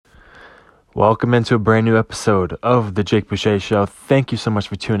Welcome into a brand new episode of the Jake Boucher Show. Thank you so much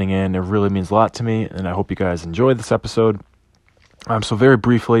for tuning in. It really means a lot to me, and I hope you guys enjoyed this episode. So very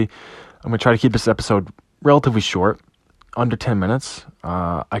briefly, I'm going to try to keep this episode relatively short, under 10 minutes.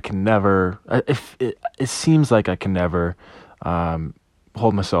 It seems like I can never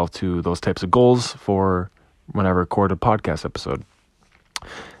hold myself to those types of goals for when I record a podcast episode.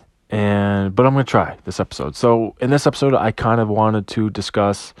 But I'm going to try this episode. So in this episode, I kind of wanted to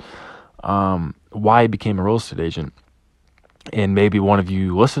discuss why I became a real estate agent. And maybe one of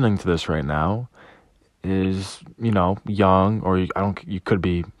you listening to this right now is, young, or you could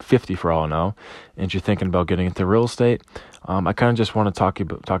be 50 for all I know, and you're thinking about getting into real estate. I kind of just want to talk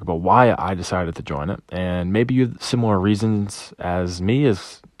about why I decided to join it, and maybe you have similar reasons as me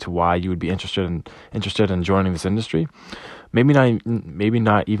as to why you would be interested in joining this industry. Maybe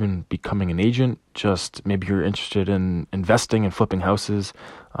not even becoming an agent, just maybe you're interested in investing and flipping houses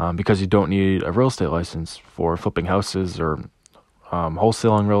because you don't need a real estate license for flipping houses or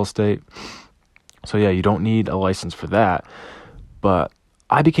wholesaling real estate. So yeah, you don't need a license for that. But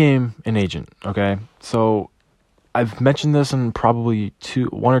I became an agent, okay? So I've mentioned this in probably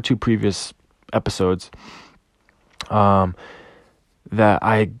one or two previous episodes that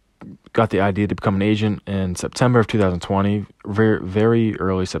I got the idea to become an agent in September of 2020, very, very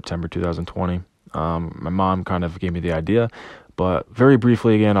early September 2020. My mom kind of gave me the idea, but very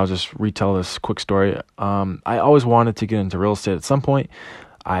briefly, again, I'll just retell this quick story. I always wanted to get into real estate at some point.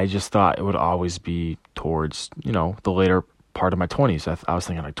 I just thought it would always be towards, the later part of my 20s. I was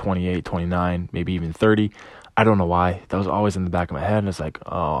thinking like 28, 29, maybe even 30. I don't know why. That was always in the back of my head. And it's like,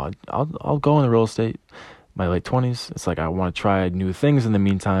 oh, I'll go into real estate. My late 20s. It's like I want to try new things in the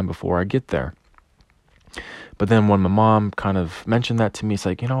meantime before I get there. But then when my mom kind of mentioned that to me, it's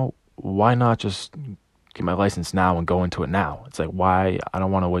like, why not just get my license now and go into it now? It's like, why? I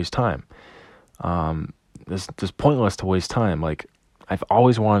don't want to waste time. It's pointless to waste time. Like, I've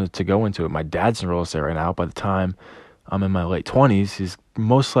always wanted to go into it. My dad's in real estate right now. By the time I'm in my late 20s, he's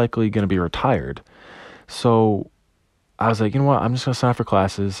most likely going to be retired. So I was like, you know what? I'm just going to sign up for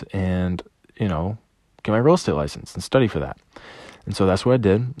classes and, get my real estate license and study for that. And so that's what I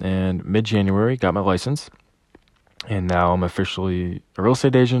did. And mid-January, got my license. And now I'm officially a real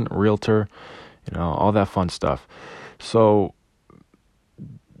estate agent, a realtor, all that fun stuff. So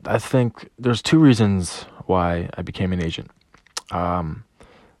I think there's two reasons why I became an agent.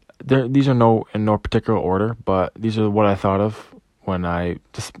 These are in no particular order, but these are what I thought of when I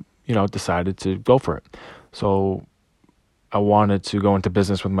just, decided to go for it. So I wanted to go into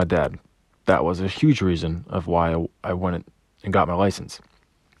business with my dad. That was a huge reason of why I went and got my license.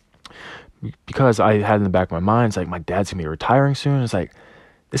 Because I had in the back of my mind, it's like, my dad's going to be retiring soon. It's like,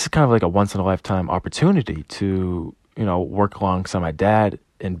 this is kind of like a once-in-a-lifetime opportunity to, work alongside my dad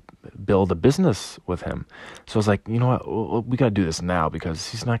and build a business with him. So I was like, you know what, we got to do this now because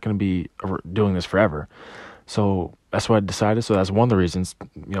he's not going to be doing this forever. So that's what I decided. So that's one of the reasons,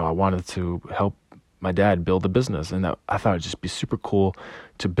 I wanted to help my dad build a business, and that I thought it'd just be super cool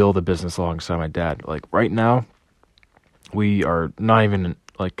to build a business alongside my dad. Like right now, we are not even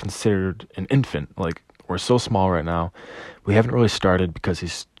like considered an infant. Like we're so small right now. We haven't really started because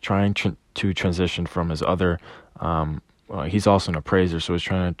he's trying to transition from his other. He's also an appraiser, so he's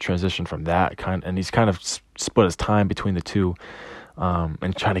trying to transition from that and he's kind of split his time between the two,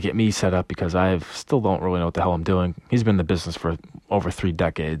 and trying to get me set up because I still don't really know what the hell I'm doing. He's been in the business for over 3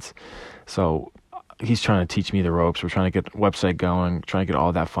 decades, so he's trying to teach me the ropes. We're trying to get a website going, trying to get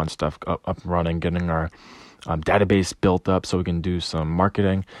all that fun stuff up and running, getting our database built up so we can do some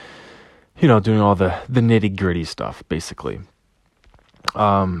marketing, doing all the nitty gritty stuff, basically.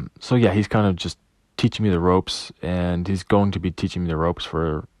 So yeah, he's kind of just teaching me the ropes, and he's going to be teaching me the ropes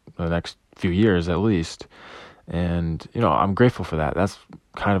for the next few years at least. And, I'm grateful for that. That's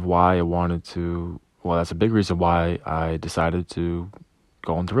kind of why that's a big reason why I decided to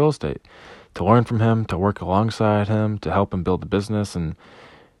go into real estate. To learn from him, to work alongside him, to help him build the business. And,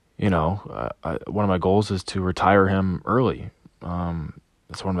 one of my goals is to retire him early.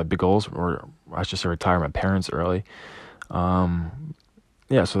 That's one of my big goals, or I should say retire my parents early. So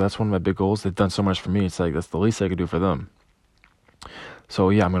that's one of my big goals. They've done so much for me. It's like, that's the least I could do for them. So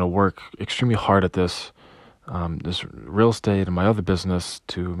yeah, I'm going to work extremely hard at this real estate and my other business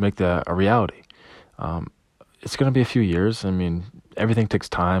to make that a reality. It's going to be a few years. I mean, everything takes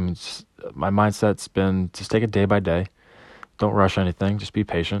time. My mindset's been just take it day by day. Don't rush anything. Just be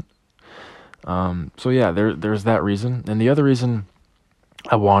patient. So yeah, there's that reason. And the other reason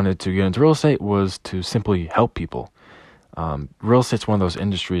I wanted to get into real estate was to simply help people. Real estate's one of those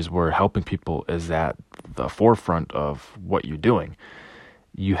industries where helping people is at the forefront of what you're doing.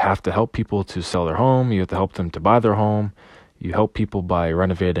 You have to help people to sell their home. You have to help them to buy their home. You help people by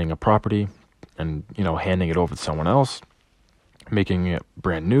renovating a property and, handing it over to someone else, making it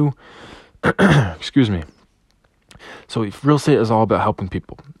brand new. Excuse me. So real estate is all about helping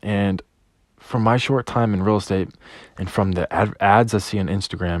people. And from my short time in real estate and from the ads I see on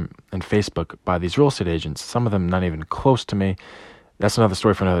Instagram and Facebook by these real estate agents, some of them not even close to me. That's another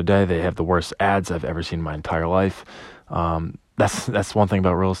story for another day. They have the worst ads I've ever seen in my entire life. That's one thing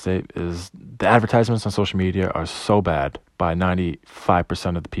about real estate is the advertisements on social media are so bad by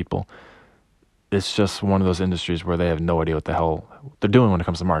 95% of the people. It's just one of those industries where they have no idea what the hell they're doing when it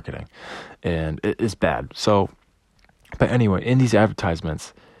comes to marketing. And it's bad. But anyway, in these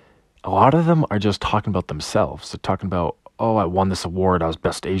advertisements, a lot of them are just talking about themselves. They're talking about, oh, I won this award. I was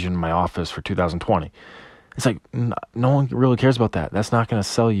best Asian in my office for 2020. It's like, no one really cares about that. That's not going to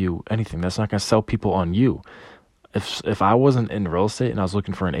sell you anything. That's not going to sell people on you. If I wasn't in real estate and I was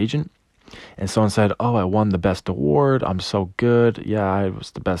looking for an agent and someone said, oh, I won the best award. I'm so good. Yeah, I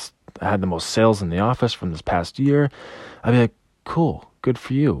was the best. I had the most sales in the office from this past year. I'd be like, cool, good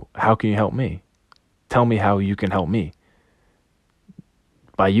for you. How can you help me? Tell me how you can help me.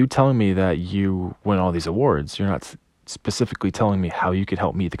 By you telling me that you win all these awards, you're not specifically telling me how you could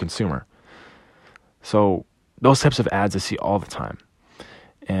help me, the consumer. So those types of ads I see all the time.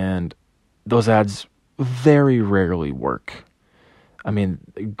 And those ads very rarely work. I mean,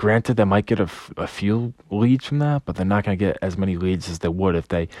 granted, they might get a few leads from that, but they're not going to get as many leads as they would if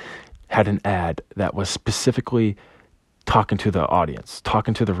they had an ad that was specifically talking to the audience,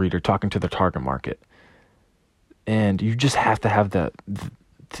 talking to the reader, talking to the target market. And you just have to have the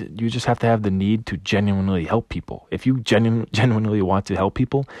need to genuinely help people. If you genuinely want to help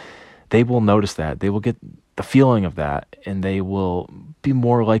people, they will notice that. They will get the feeling of that, and they will be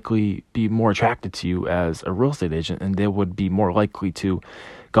more attracted to you as a real estate agent, and they would be more likely to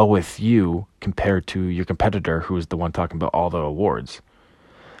go with you compared to your competitor who is the one talking about all the awards.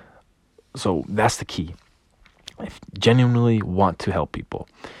 So that's the key. I genuinely want to help people.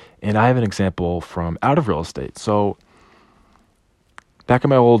 And I have an example from out of real estate. So back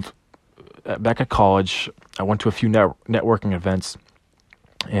at college, I went to a few networking events,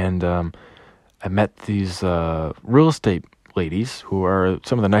 and I met these real estate ladies who are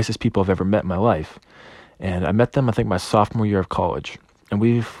some of the nicest people I've ever met in my life. And I met them, I think, my sophomore year of college. And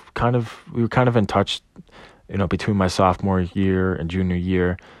we were kind of in touch, between my sophomore year and junior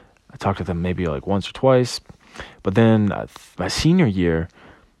year. I talked to them maybe like once or twice. But then my senior year,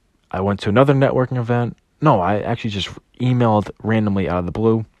 I went to another networking event. No, I actually just emailed randomly out of the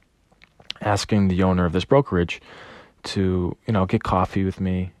blue, asking the owner of this brokerage to, get coffee with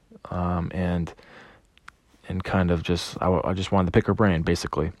me, and kind of I just wanted to pick her brain,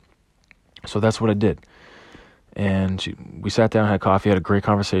 basically. So that's what I did. And we sat down, had coffee, had a great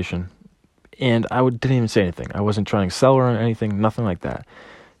conversation, and I didn't even say anything. I wasn't trying to sell her or anything, nothing like that.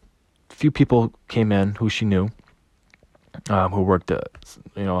 A few people came in who she knew, who worked at,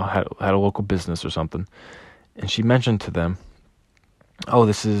 had a local business or something, and she mentioned to them, oh,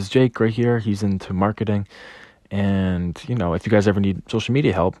 this is Jake right here. He's into marketing. And, if you guys ever need social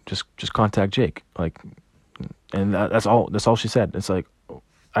media help, just contact Jake. And that's all she said. It's like,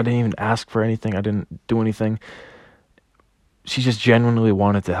 I didn't even ask for anything. I didn't do anything. She just genuinely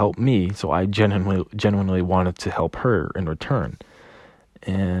wanted to help me. So I genuinely wanted to help her in return.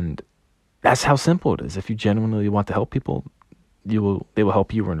 And that's how simple it is. If you genuinely want to help people, they will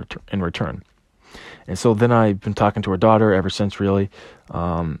help you in return. And so then I've been talking to her daughter ever since, really.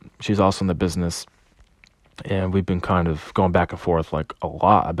 She's also in the business. And we've been kind of going back and forth a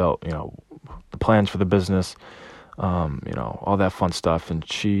lot about, the plans for the business, all that fun stuff. And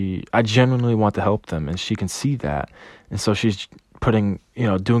I genuinely want to help them, and she can see that. And so she's putting,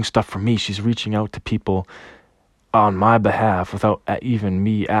 doing stuff for me. She's reaching out to people on my behalf without even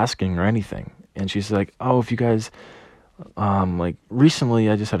me asking or anything. And she's like, oh, if you guys, recently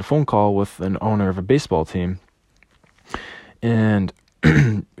I just had a phone call with an owner of a baseball team, and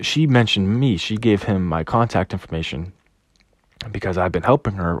she mentioned me. She gave him my contact information because I've been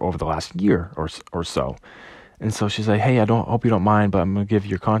helping her over the last year or so. And so she's like, hey, hope you don't mind, but I'm going to give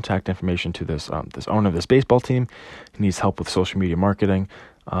your contact information to this owner of this baseball team. He needs help with social media marketing.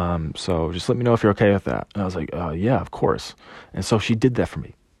 So just let me know if you're okay with that. And I was like, yeah, of course. And so she did that for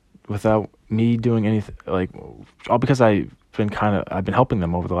me without me doing anything, all because I've been helping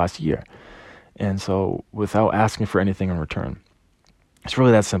them over the last year. And so without asking for anything in return. It's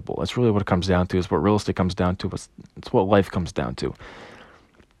really that simple. It's really what it comes down to. It's what real estate comes down to. It's what life comes down to.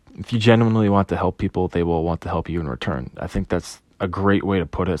 If you genuinely want to help people, they will want to help you in return. I think that's a great way to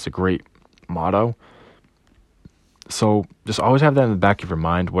put it. It's a great motto. So just always have that in the back of your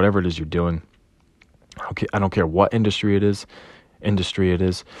mind, whatever it is you're doing. I don't care what industry it is.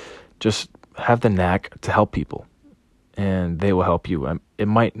 Just have the knack to help people, and they will help you. It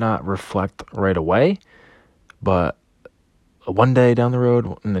might not reflect right away, but one day down the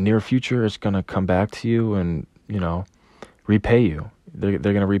road, in the near future, it's going to come back to you and, repay you. They're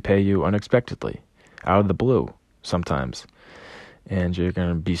going to repay you unexpectedly, out of the blue sometimes. And you're going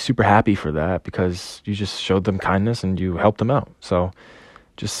to be super happy for that because you just showed them kindness and you helped them out. So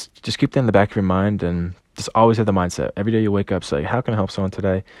just keep that in the back of your mind, and just always have the mindset. Every day you wake up, say, how can I help someone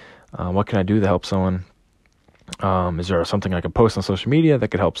today? What can I do to help someone? Is there something I can post on social media that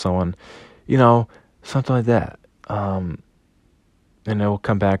could help someone? Something like that. And it will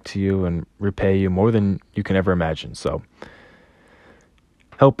come back to you and repay you more than you can ever imagine. So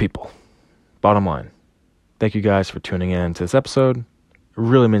help people. Bottom line. Thank you guys for tuning in to this episode. It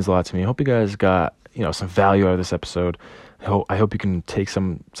really means a lot to me. I hope you guys got, some value out of this episode. I hope you can take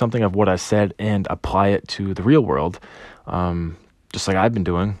something of what I said and apply it to the real world, just like I've been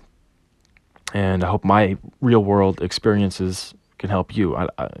doing. And I hope my real world experiences can help you.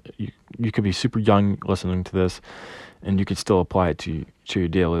 You could be super young listening to this, and you could still apply it to your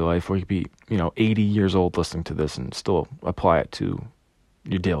daily life. Or you could be, 80 years old listening to this and still apply it to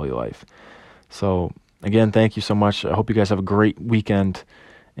your daily life. So again, thank you so much. I hope you guys have a great weekend,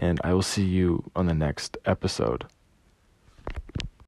 and I will see you on the next episode.